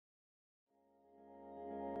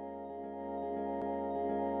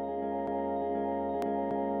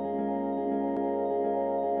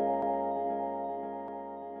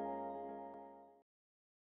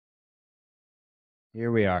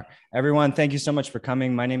Here we are. Everyone, thank you so much for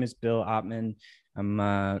coming. My name is Bill Ottman. I'm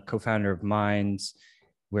a co-founder of Minds.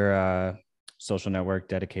 We're a social network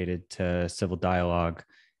dedicated to civil dialogue.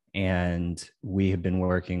 And we have been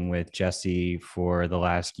working with Jesse for the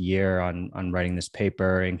last year on writing this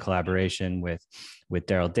paper in collaboration with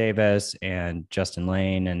Daryl Davis and Justin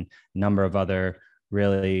Lane and a number of other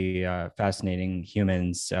really fascinating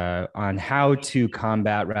humans on how to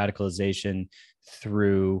combat radicalization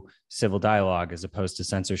through civil dialogue as opposed to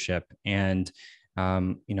censorship. And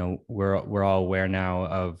we're all aware now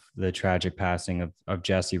of the tragic passing of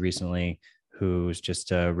Jesse recently, who's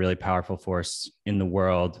just a really powerful force in the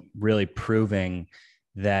world, really proving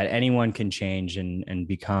that anyone can change and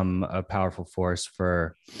become a powerful force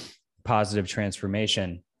for positive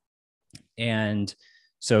transformation. And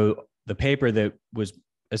so the paper that was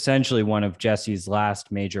essentially one of Jesse's last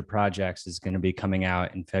major projects is going to be coming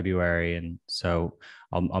out in February. And so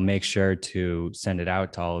I'll make sure to send it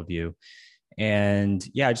out to all of you. And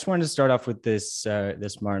yeah, I just wanted to start off with this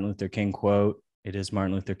Martin Luther King quote. It is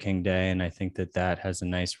Martin Luther King Day, and I think that has a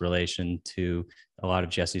nice relation to a lot of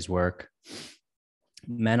Jesse's work.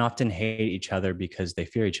 Men often hate each other because they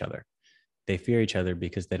fear each other. They fear each other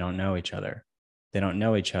because they don't know each other. They don't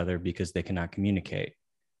know each other because they cannot communicate.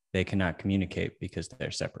 They cannot communicate because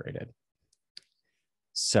they're separated.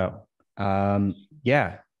 So, I'm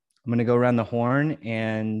going to go around the horn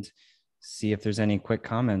and see if there's any quick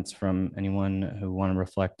comments from anyone who want to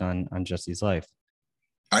reflect on Jesse's life.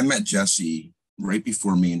 I met Jesse right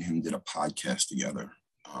before me and him did a podcast together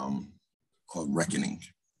called Reckoning.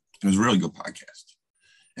 It was a really good podcast.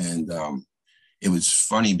 And it was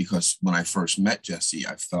funny because when I first met Jesse,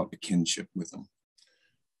 I felt a kinship with him.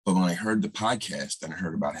 But when I heard the podcast and I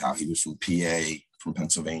heard about how he was from PA, from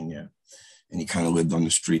Pennsylvania, and he kind of lived on the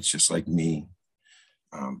streets just like me,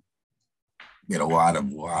 we had a lot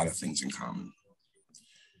of things in common.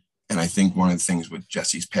 And I think one of the things with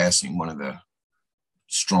Jesse's passing, one of the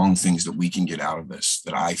strong things that we can get out of this,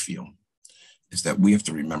 that I feel, is that we have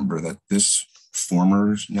to remember that this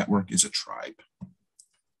Formers network is a tribe,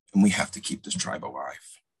 and we have to keep this tribe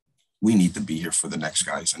alive. We need to be here for the next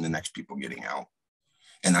guys and the next people getting out.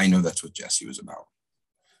 And I know that's what Jesse was about.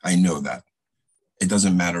 I know that. It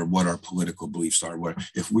doesn't matter what our political beliefs are.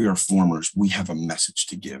 If we are Formers, we have a message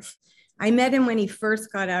to give. I met him when he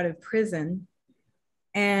first got out of prison.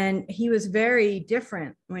 And he was very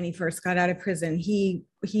different when he first got out of prison. He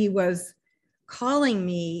was calling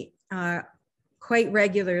me quite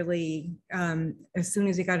regularly as soon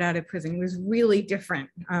as he got out of prison. He was really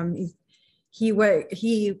different.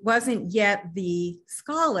 He wasn't yet the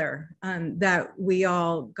scholar that we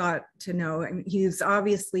all got to know. I mean, he was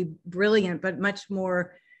obviously brilliant, but much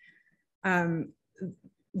more.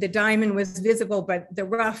 The diamond was visible, but the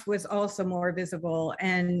rough was also more visible.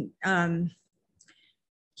 And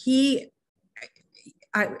he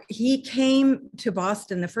came to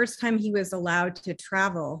Boston the first time he was allowed to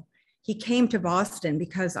travel. He came to Boston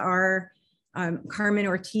because our Carmen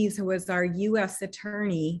Ortiz, who was our U.S.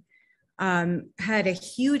 attorney, had a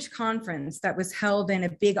huge conference that was held in a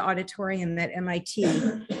big auditorium at MIT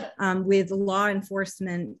with law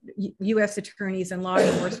enforcement, U.S. attorneys and law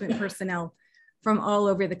enforcement personnel from all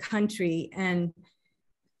over the country. And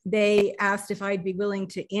they asked if I'd be willing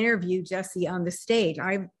to interview Jesse on the stage.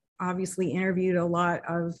 I've obviously interviewed a lot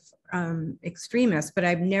of extremists, but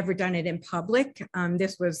I've never done it in public.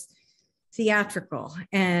 This was theatrical.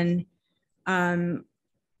 And the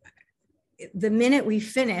minute we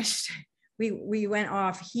finished, we went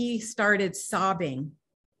off, he started sobbing.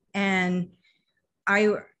 And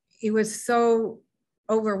it was so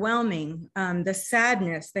overwhelming, the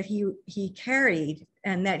sadness that he carried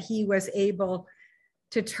and that he was able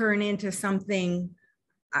to turn into something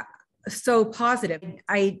so positive.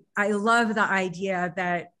 I love the idea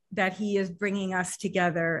that he is bringing us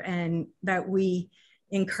together and that we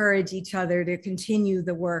encourage each other to continue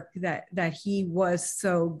the work that he was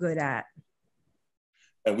so good at.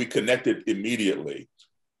 And we connected immediately.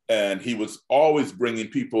 And he was always bringing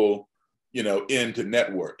people, in to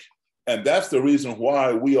network. And that's the reason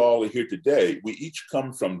why we all are here today. We each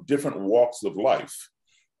come from different walks of life.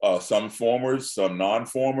 Some formers, some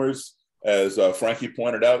non-formers. As Frankie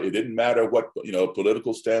pointed out, it didn't matter what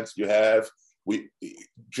political stance you have.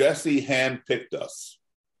 Jesse handpicked us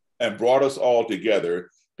and brought us all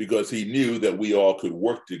together because he knew that we all could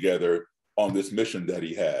work together on this mission that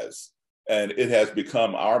he has. And it has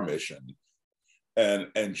become our mission.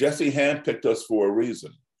 And Jesse handpicked us for a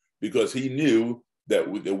reason, because he knew that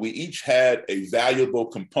we each had a valuable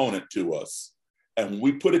component to us. And when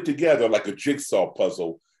we put it together like a jigsaw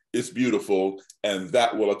puzzle, it's beautiful, and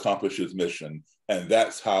that will accomplish his mission. And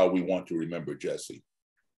that's how we want to remember Jesse.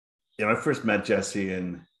 I first met Jesse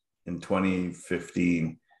in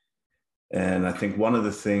 2015. And I think one of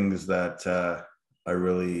the things that I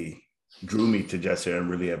really drew me to Jesse and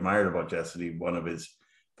really admired about Jesse,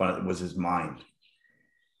 was his mind.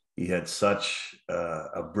 He had such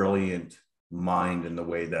a brilliant mind in the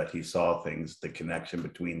way that he saw things, the connection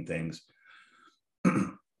between things.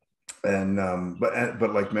 And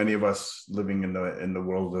but like many of us living in the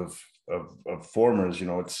world of formers,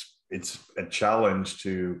 it's a challenge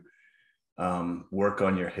to work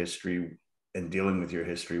on your history and dealing with your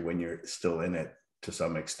history when you're still in it to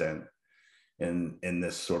some extent, in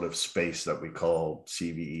this sort of space that we call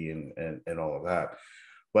CVE and all of that.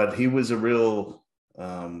 But he was a real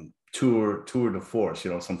tour de force.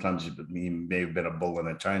 Sometimes he may have been a bull in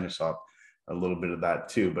a china shop, a little bit of that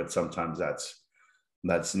too, but sometimes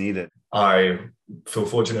that's needed. I feel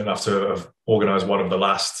fortunate enough to have organized one of the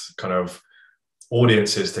last kind of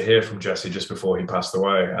audiences to hear from Jesse just before he passed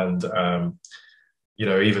away. And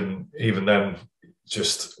even then,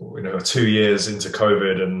 just 2 years into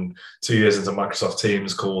COVID and 2 years into Microsoft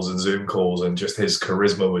Teams calls and Zoom calls, and just his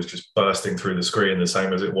charisma was just bursting through the screen, the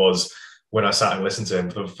same as it was when I sat and listened to him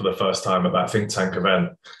for the first time at that think tank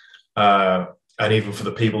event. And even for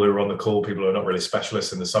the people who were on the call, people who are not really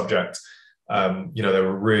specialists in the subject, they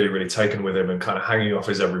were really, really taken with him and kind of hanging off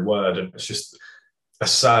his every word. And it's just a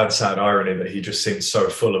sad, sad irony that he just seemed so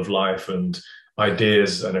full of life and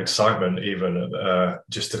ideas and excitement, even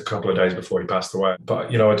just a couple of days before he passed away. But,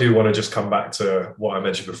 I do want to just come back to what I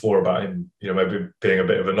mentioned before about him, maybe being a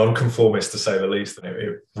bit of a nonconformist, to say the least. And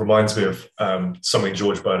it reminds me of something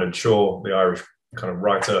George Bernard Shaw, the Irish kind of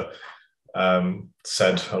writer,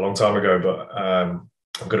 said a long time ago, but I'm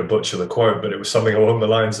going to butcher the quote, but it was something along the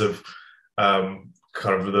lines of kind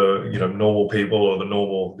of the, normal people,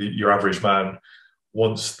 or your average man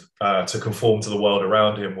wants to conform to the world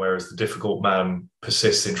around him, whereas the difficult man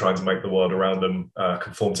persists in trying to make the world around them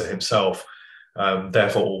conform to himself.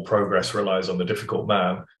 Therefore, all progress relies on the difficult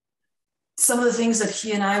man. Some of the things that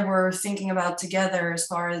he and I were thinking about together, as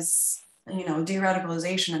far as,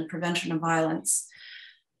 de-radicalization and prevention of violence,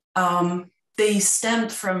 they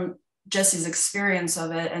stemmed from Jesse's experience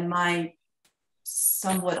of it and my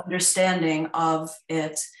somewhat understanding of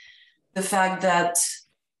it. The fact that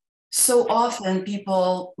so often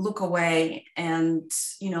people look away and,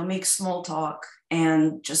 make small talk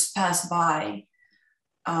and just pass by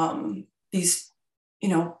these,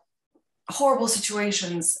 horrible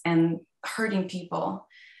situations and hurting people.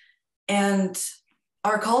 And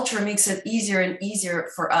our culture makes it easier and easier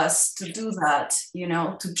for us to do that,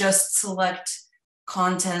 to just select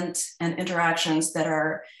content and interactions that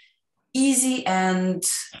are easy and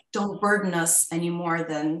don't burden us any more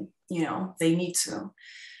than, they need to.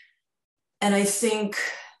 And I think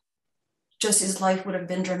Jesse's life would have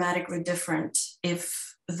been dramatically different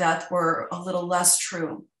if that were a little less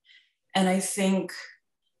true. And I think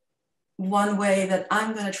one way that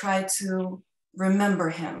I'm going to try to remember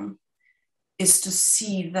him is to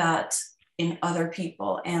see that in other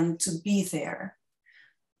people and to be there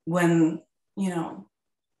when,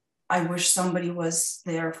 I wish somebody was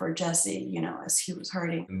there for Jesse, as he was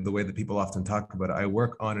hurting. And the way that people often talk about it, I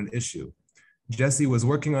work on an issue. Jesse was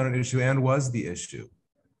working on an issue and was the issue.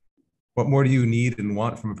 What more do you need and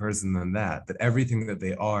want from a person than that? That everything that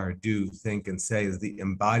they are, do, think, and say is the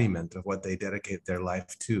embodiment of what they dedicate their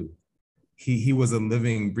life to. He was a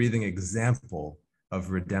living, breathing example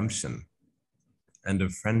of redemption and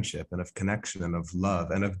of friendship and of connection and of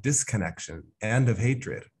love and of disconnection and of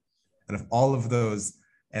hatred and of all of those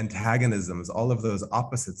antagonisms, all of those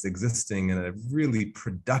opposites existing in a really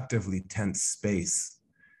productively tense space.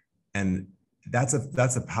 And that's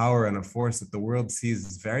a power and a force that the world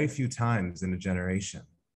sees very few times in a generation.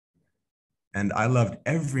 And I loved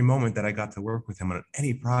every moment that I got to work with him on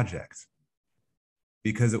any project,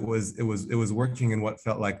 because it was working in what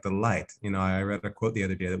felt like the light. I read a quote the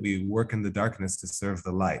other day that we work in the darkness to serve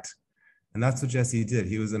the light. And that's what Jesse did.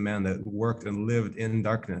 He was a man that worked and lived in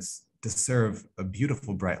darkness to serve a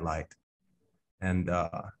beautiful bright light. And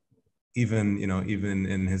even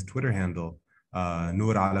in his Twitter handle,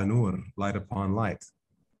 Nur ala Nur, light upon light.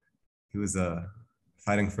 He was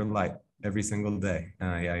fighting for light every single day. And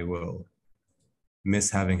I will miss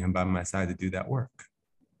having him by my side to do that work.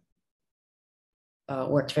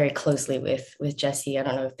 Worked very closely with Jesse. I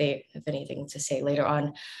don't know if they have anything to say later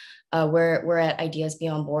on. We're at Ideas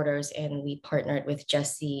Beyond Borders, and we partnered with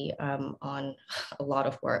Jesse on a lot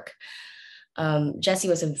of work. Jesse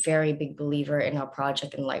was a very big believer in our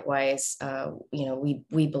project, and likewise,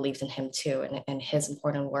 we believed in him too, and his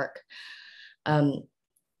important work.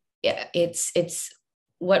 Yeah, it's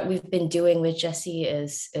what we've been doing with Jesse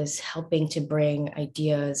is helping to bring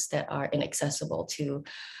ideas that are inaccessible to,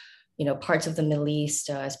 parts of the Middle East,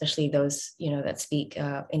 especially those, that speak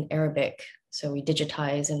in Arabic. So we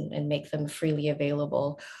digitize and make them freely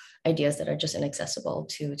available, ideas that are just inaccessible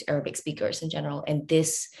to Arabic speakers in general. And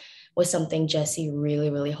this was something Jesse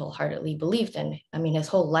really, really wholeheartedly believed in. I mean, his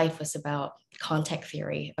whole life was about contact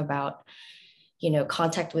theory, about,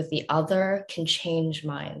 contact with the other can change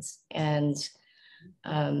minds. And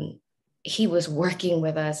he was working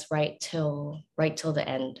with us right till the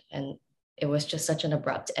end. And it was just such an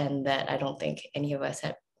abrupt end that I don't think any of us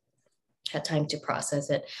had time to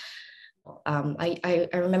process it. I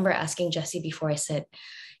remember asking Jesse before. I said,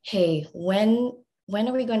 hey, when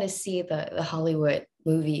are we going to see the Hollywood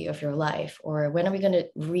movie of your life? Or when are we going to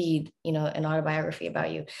read, an autobiography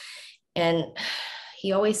about you? And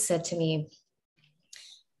he always said to me,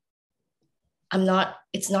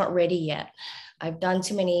 it's not ready yet. I've done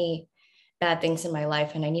too many bad things in my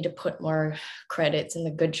life, and I need to put more credits in the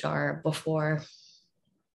good jar before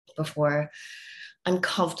I'm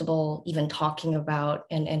comfortable even talking about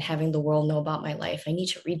and having the world know about my life. I need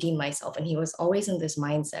to redeem myself. And he was always in this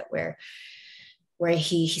mindset where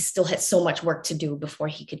he still had so much work to do before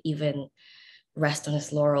he could even rest on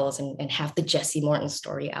his laurels and have the Jesse Morton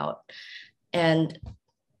story out. And,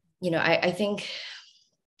 I think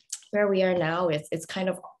where we are now, it's kind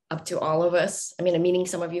of up to all of us. I mean, I'm meeting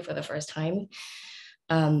some of you for the first time,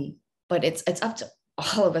 but it's up to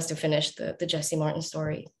all of us to finish the Jesse Morton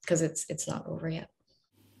story, because it's not over yet.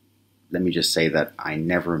 Let me just say that I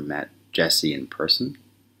never met Jesse in person.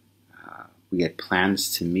 We had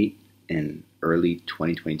plans to meet in early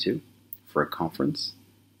 2022 for a conference,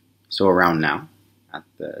 so around now, at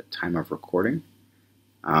the time of recording.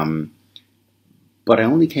 But I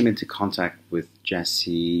only came into contact with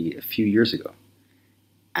Jesse a few years ago.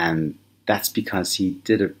 And that's because he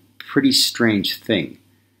did a pretty strange thing.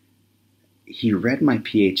 He read my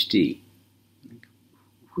PhD.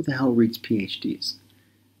 Who the hell reads PhDs?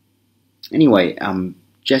 Anyway,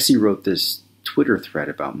 Jesse wrote this Twitter thread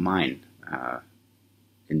about mine,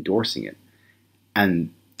 endorsing it.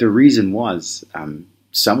 And the reason was,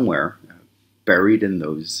 somewhere, buried in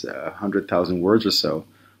those 100,000 words or so,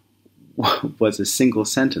 was a single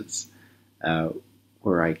sentence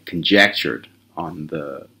where I conjectured on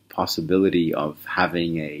the possibility of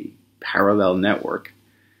having a parallel network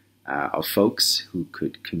of folks who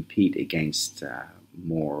could compete against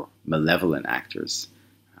more malevolent actors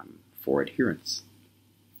for adherence.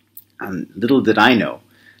 And little did I know,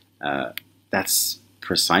 that's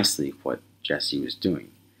precisely what Jesse was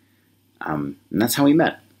doing. And that's how we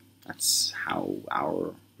met. That's how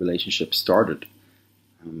our relationship started.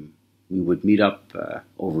 We would meet up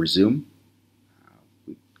over Zoom.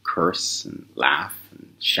 We'd curse and laugh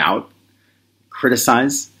and shout,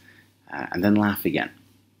 criticize, and then laugh again.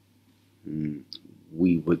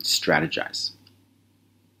 We would strategize.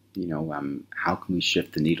 How can we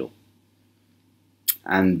shift the needle?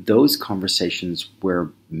 And those conversations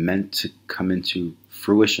were meant to come into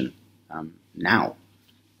fruition now,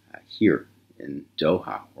 here in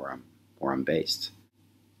Doha, where I'm based.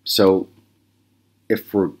 So,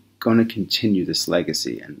 if we're going to continue this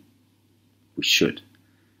legacy, and we should,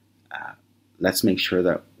 let's make sure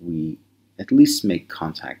that we at least make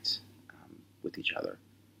contact with each other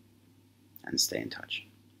and stay in touch.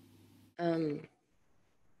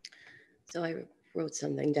 So I wrote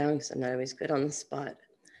something down because I'm not always good on the spot.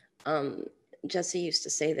 Jesse used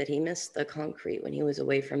to say that he missed the concrete when he was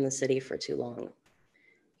away from the city for too long.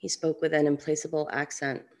 He spoke with an implacable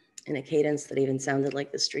accent in a cadence that even sounded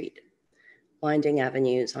like the street, winding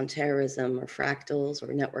avenues on terrorism or fractals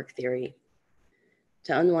or network theory.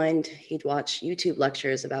 To unwind, he'd watch YouTube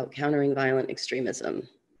lectures about countering violent extremism.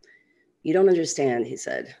 "You don't understand," he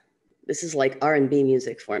said. "This is like R&B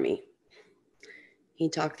music for me."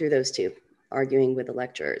 He'd talk through those two, arguing with the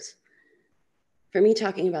lecturers. For me,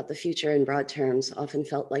 talking about the future in broad terms often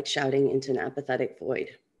felt like shouting into an apathetic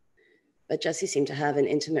void. But Jesse seemed to have an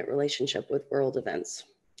intimate relationship with world events.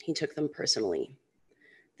 He took them personally.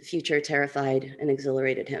 The future terrified and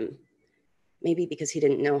exhilarated him, maybe because he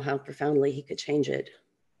didn't know how profoundly he could change it,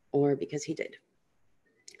 or because he did.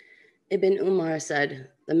 Ibn Umar said,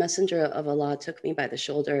 "The messenger of Allah took me by the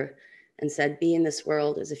shoulder and said, 'Be in this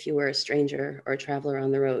world as if you were a stranger or a traveler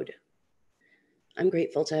on the road.'" I'm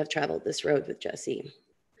grateful to have traveled this road with Jesse.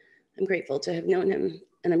 I'm grateful to have known him,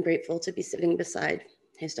 and I'm grateful to be sitting beside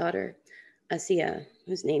his daughter, Asiya,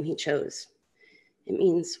 whose name he chose. It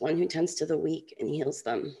means one who tends to the weak and heals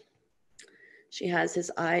them. She has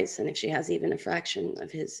his eyes, and if she has even a fraction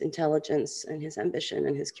of his intelligence and his ambition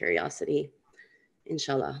and his curiosity,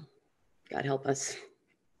 inshallah, God help us.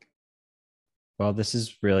 Well, this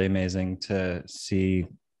is really amazing to see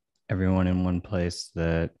everyone in one place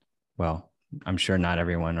that, well, I'm sure not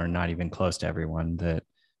everyone or not even close to everyone that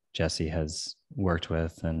Jesse has worked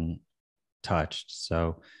with and touched.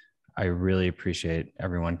 So I really appreciate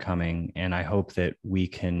everyone coming. And I hope that we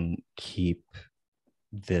can keep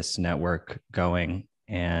this network going,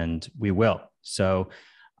 and we will. So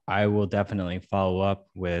I will definitely follow up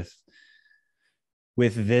with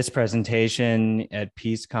this presentation at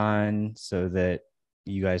PeaceCon so that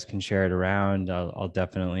you guys can share it around. I'll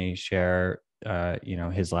definitely share,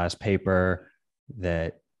 his last paper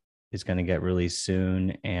that is going to get released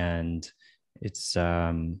soon. And it's,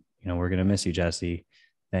 we're going to miss you, Jesse.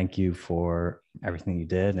 Thank you for everything you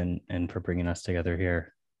did and for bringing us together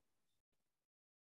here.